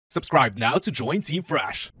Subscribe now to join Team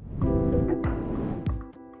Fresh.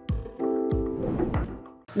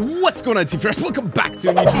 What's going on, Team Fresh? Welcome back to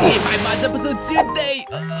a new GTA 5 Mods episode today.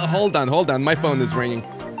 Hold on. My phone is ringing.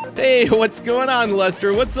 Hey, what's going on,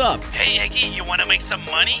 Lester? What's up? Hey, Iggy, you want to make some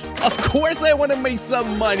money? Of course I want to make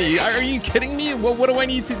some money. Are you kidding me? What do I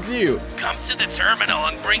need to do? Come to the terminal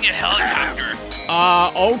and bring a helicopter.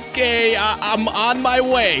 Okay. I'm on my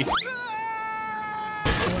way.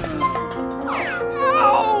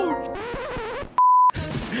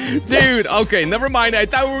 Dude, okay, never mind. I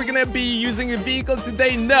thought we were gonna be using a vehicle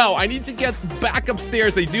today. No, I need to get back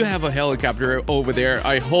upstairs. I do have a helicopter over there,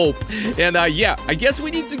 I hope. And yeah, I guess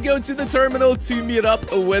we need to go to the terminal to meet up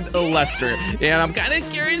with Lester. And I'm kind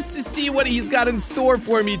of curious to see what he's got in store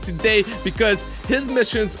for me today because his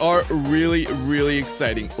missions are really, really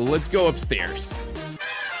exciting. Let's go upstairs.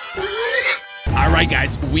 All right,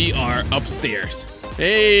 guys, we are upstairs.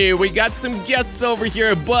 Hey, we got some guests over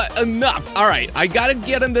here, but enough. All right, I gotta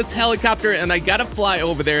get in this helicopter and I gotta fly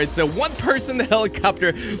over there. It's a one-person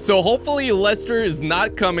helicopter, so hopefully Lester is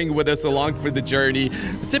not coming with us along for the journey.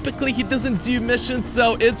 Typically, he doesn't do missions,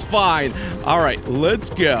 so it's fine. All right, let's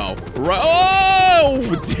go.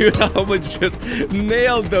 Oh, dude, I almost just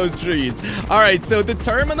nailed those trees. All right, so the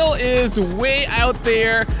terminal is way out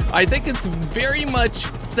there. I think it's very much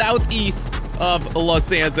southeast of Los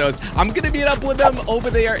Santos. I'm gonna meet up with him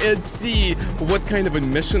over there and see what kind of a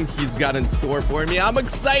mission he's got in store for me. I'm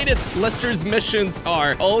excited. Lester's missions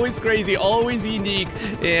are always crazy, always unique,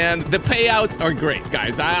 and the payouts are great,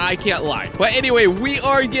 guys. I can't lie. But anyway, we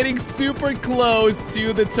are getting super close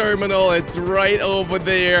to the terminal. It's right over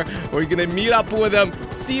there. We're gonna meet up with him,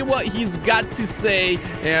 see what he's got to say,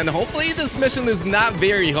 and hopefully this mission is not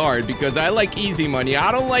very hard because I like easy money.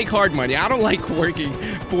 I don't like hard money. I don't like working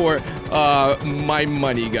for my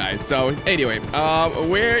money, guys. So anyway,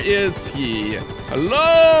 where is he?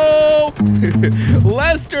 Hello?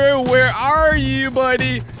 Lester, where are you,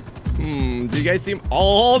 buddy? Do you guys see him?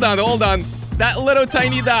 Oh, hold on. That little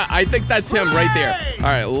tiny dot, I think that's him right there.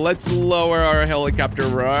 All right, let's lower our helicopter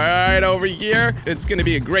right over here. It's gonna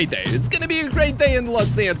be a great day. It's gonna be a great day in Los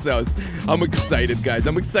Santos. I'm excited, guys.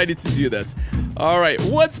 I'm excited to do this. All right,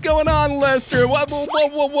 what's going on, Lester?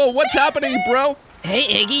 Whoa, what's happening, bro?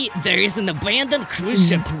 Hey, Iggy, there is an abandoned cruise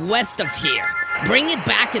ship west of here. Bring it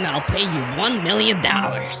back and I'll pay you $1 million.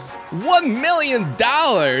 $1 million?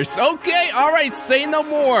 Okay, all right, say no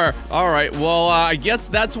more. All right, well, I guess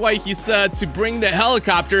that's why he said to bring the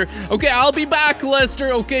helicopter. Okay, I'll be back,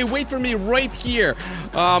 Lester. Okay, wait for me right here.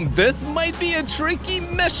 This might be a tricky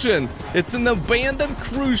mission. It's an abandoned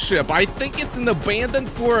cruise ship. I think it's an abandoned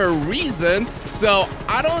for a reason, so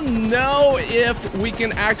I don't know if we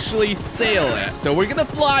can actually sail it. So we're gonna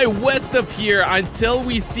fly west of here until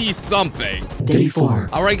we see something. Day 4.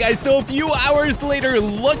 All right, guys, so a few hours later,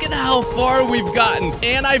 look at how far we've gotten.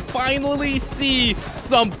 And I finally see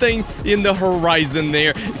something in the horizon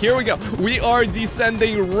there. Here we go. We are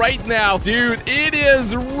descending right now. Dude, it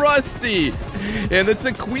is Rusty. And it's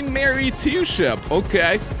a Queen Mary 2 ship.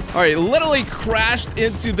 Okay. All right, literally crashed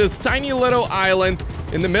into this tiny little island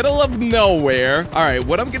in the middle of nowhere. All right,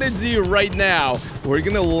 what I'm gonna do right now, we're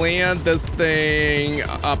gonna land this thing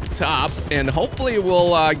up top, and hopefully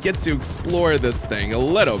we'll get to explore this thing a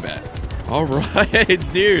little bit. All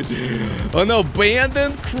right, dude. An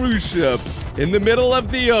abandoned cruise ship in the middle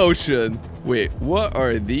of the ocean. Wait, what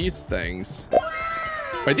are these things?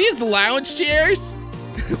 Are these lounge chairs?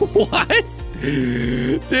 What?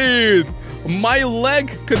 Dude. My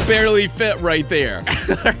leg could barely fit right there.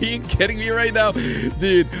 Are you kidding me right now?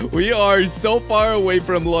 Dude, we are so far away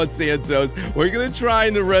from Los Santos. We're gonna try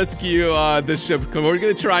and rescue the ship. We're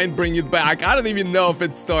gonna try and bring it back. I don't even know if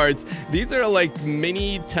it starts. These are like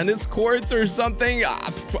mini tennis courts or something.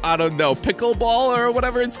 I don't know, pickleball or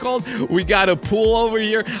whatever it's called. We got a pool over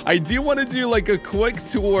here. I do want to do like a quick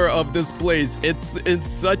tour of this place. It's in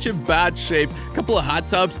such a bad shape. A couple of hot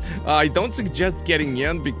tubs. I don't suggest getting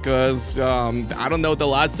in because I don't know the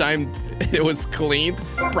last time it was cleaned.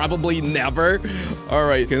 Probably never. All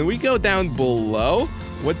right, can we go down below?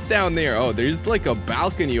 What's down there? Oh, there's like a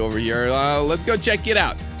balcony over here. Let's go check it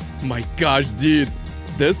out. My gosh, dude,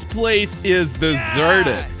 this place is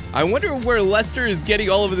deserted. Yes! I wonder where Lester is getting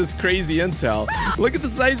all of this crazy intel. Look at the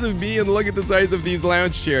size of me and look at the size of these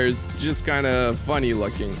lounge chairs. Just kind of funny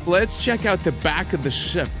looking. Let's check out the back of the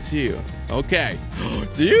ship too. Okay.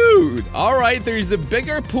 Dude, all right, there's a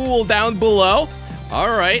bigger pool down below. All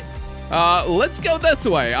right. Let's go this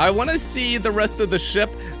way. I want to see the rest of the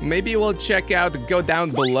ship. Maybe we'll check out, go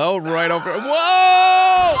down below, right over. Whoa!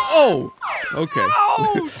 Oh,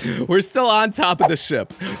 okay. We're still on top of the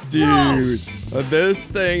ship. Dude, this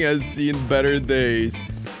thing has seen better days.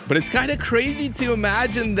 But it's kind of crazy to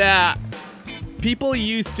imagine that people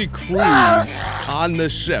used to cruise on the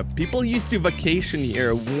ship. People used to vacation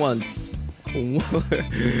here once.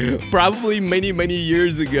 Probably many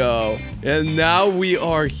years ago. And now we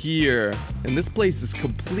are here. And this place is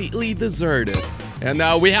completely deserted. And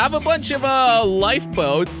now we have a bunch of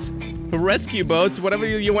lifeboats, rescue boats, whatever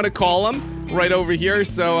you want to call them, right over here.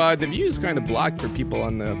 So the view is kind of blocked for people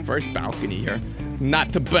on the first balcony here.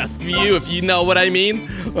 Not the best view, if you know what I mean.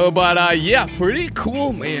 But yeah, pretty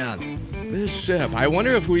cool, man. This ship. I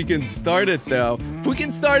wonder if we can start it, though. If we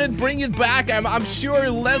can start it, bring it back. I'm sure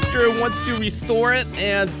Lester wants to restore it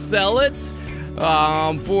and sell it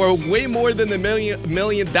for way more than $1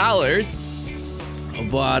 million.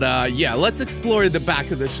 But yeah, let's explore the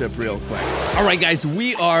back of the ship real quick. All right, guys,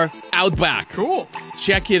 we are out back. Cool.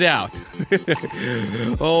 Check it out.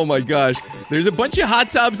 Oh my gosh. There's a bunch of hot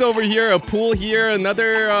tubs over here, a pool here,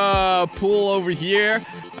 another pool over here.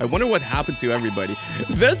 I wonder what happened to everybody.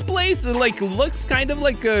 This place like looks kind of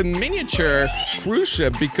like a miniature cruise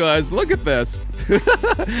ship because look at this.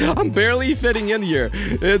 I'm barely fitting in here.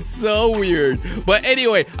 It's so weird. But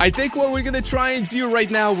anyway, I think what we're gonna try and do right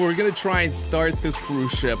now, we're gonna try and start this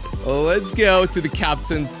cruise ship. Let's go to the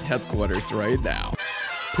captain's headquarters right now.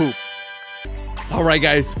 Poop. All right,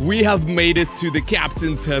 guys, we have made it to the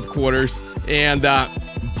captain's headquarters, and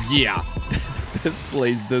yeah. This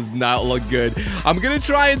place does not look good. I'm gonna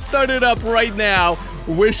try and start it up right now.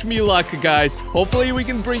 Wish me luck, guys. Hopefully we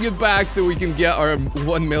can bring it back so we can get our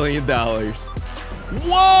 $1 million.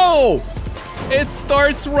 Whoa! It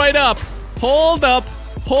starts right up. Hold up,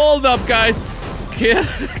 guys.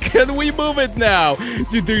 Can we move it now?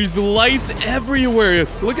 Dude, there's lights everywhere.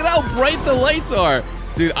 Look at how bright the lights are.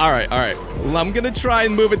 Dude, all right. I'm gonna try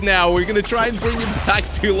and move it now. We're gonna try and bring it back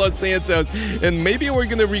to Los Santos, and maybe we're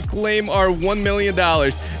gonna reclaim our $1 million.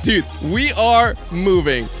 Dude, we are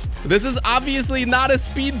moving. This is obviously not a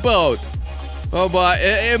speedboat. Oh, but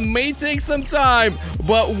it may take some time,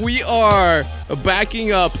 but we are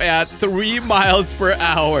backing up at 3 miles per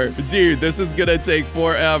hour. Dude, this is gonna take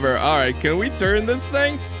forever. All right, can we turn this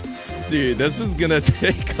thing? Dude, this is gonna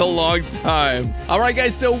take a long time. All right,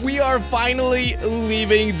 guys, so we are finally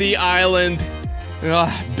leaving the island.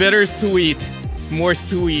 Bittersweet. More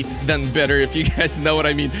sweet than bitter, if you guys know what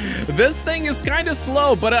I mean. This thing is kind of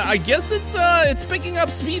slow, but I guess it's picking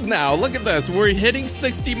up speed now. Look at this. We're hitting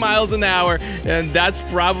 60 miles an hour, and that's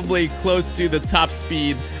probably close to the top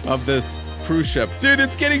speed of this cruise ship. Dude,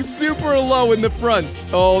 it's getting super low in the front.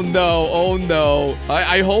 Oh no.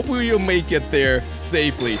 I hope we'll make it there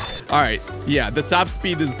safely. All right, yeah, the top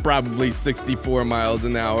speed is probably 64 miles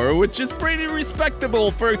an hour, which is pretty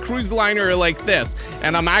respectable for a cruise liner like this.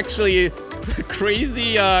 And I'm actually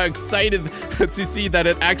crazy excited to see that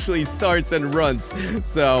it actually starts and runs.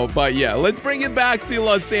 So, but yeah, let's bring it back to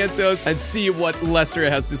Los Santos and see what Lester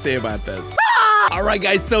has to say about this. All right,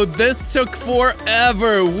 guys, so this took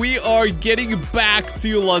forever. We are getting back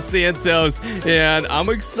to Los Santos, and I'm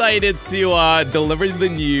excited to deliver the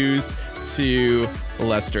news to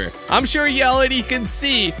Lester. I'm sure he already can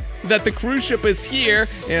see that the cruise ship is here,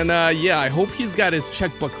 and yeah, I hope he's got his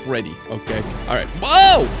checkbook ready. Okay, all right.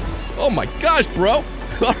 Whoa! Oh my gosh, bro.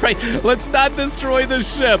 All right, let's not destroy the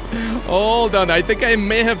ship. Hold on, I think I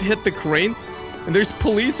may have hit the crane, and there's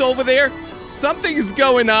police over there. Something's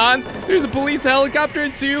going on. There's a police helicopter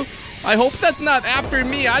too. I hope that's not after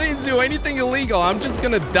me. I didn't do anything illegal. I'm just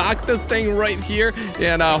gonna dock this thing right here,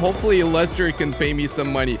 and hopefully Lester can pay me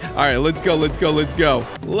some money. All right, let's go.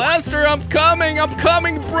 Lester, I'm coming,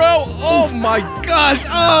 bro. Oh my gosh.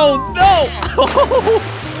 Oh no.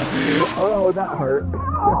 Oh, that hurt.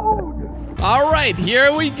 All right,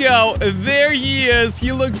 here we go. There he is.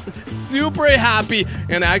 He looks super happy.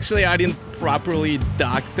 And actually, I didn't properly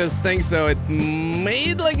dock this thing, so it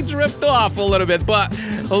may like drift off a little bit. But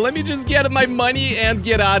let me just get my money and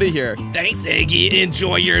get out of here. Thanks, Iggy.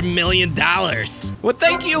 Enjoy your $1 million. Well,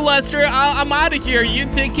 thank you, Lester. I'm out of here. You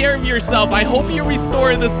take care of yourself. I hope you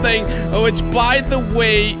restore this thing, which, by the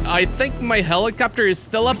way, I think my helicopter is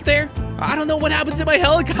still up there. I don't know what happened to my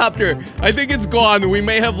helicopter. I think it's gone. We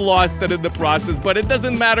may have lost it in the process, but it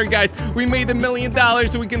doesn't matter, guys. We made $1 million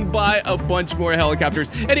so we can buy a bunch more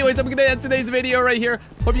helicopters. Anyways, I'm gonna end today's video right here.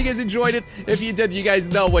 Hope you guys enjoyed it. If you did, you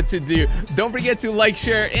guys know what to do. Don't forget to like,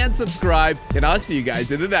 share, and subscribe, and I'll see you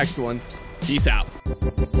guys in the next one. Peace out.